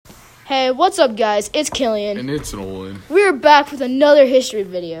Hey, what's up, guys? It's Killian. And it's Nolan. We're back with another history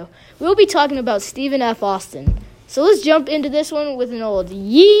video. We'll be talking about Stephen F. Austin. So let's jump into this one with an old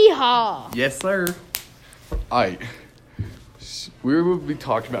yeehaw. Yes, sir. Alright. We will be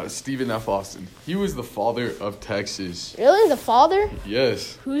talking about Stephen F. Austin. He was the father of Texas. Really? The father?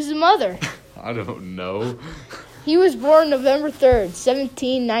 Yes. Who's the mother? I don't know. He was born November 3rd,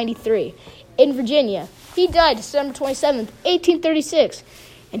 1793, in Virginia. He died December 27th, 1836,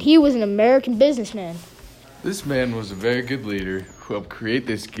 and he was an American businessman. This man was a very good leader who helped create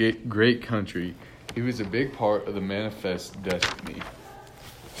this great country. He was a big part of the Manifest Destiny.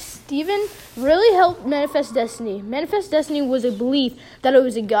 Stephen really helped Manifest Destiny. Manifest Destiny was a belief that it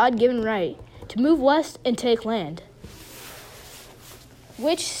was a God-given right to move west and take land,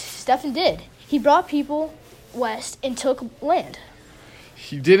 which Stephen did. He brought people west and took land.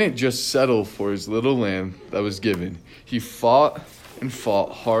 He didn't just settle for his little land that was given. He fought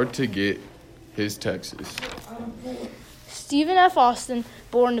hard to get his Texas. Stephen F. Austin,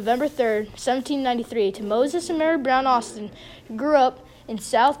 born November 3rd, 1793, to Moses and Mary Brown Austin, grew up in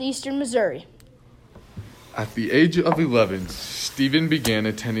southeastern Missouri. At the age of 11, Stephen began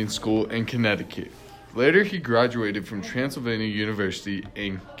attending school in Connecticut. Later, he graduated from Transylvania University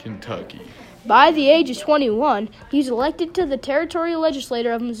in Kentucky. By the age of 21, he was elected to the territorial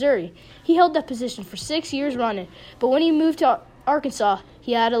legislature of Missouri. He held that position for 6 years running, but when he moved to Arkansas,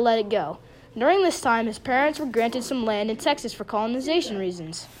 he had to let it go. During this time, his parents were granted some land in Texas for colonization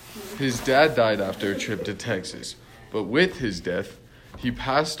reasons. His dad died after a trip to Texas, but with his death, he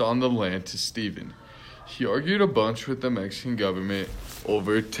passed on the land to Stephen. He argued a bunch with the Mexican government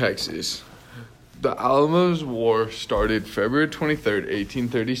over Texas. The Alamo War started February 23rd,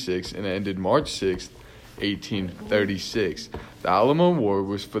 1836, and ended March 6th, 1836. The Alamo War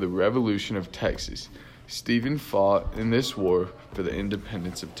was for the Revolution of Texas. Stephen fought in this war for the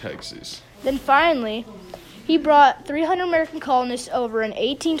independence of Texas. Then finally, he brought 300 American colonists over in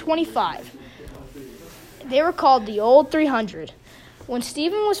 1825. They were called the Old 300. When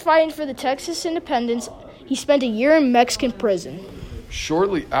Stephen was fighting for the Texas independence, he spent a year in Mexican prison.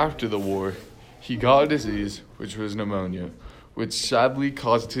 Shortly after the war, he got a disease, which was pneumonia, which sadly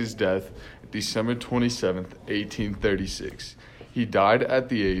caused his death December 27th, 1836. He died at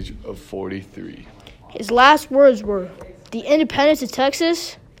the age of 43. His last words were, "The independence of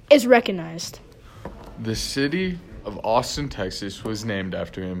Texas is recognized." The city of Austin, Texas was named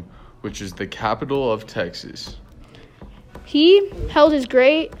after him, which is the capital of Texas. He held his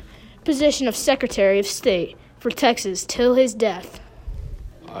great position of Secretary of State for Texas till his death.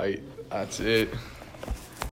 That's it.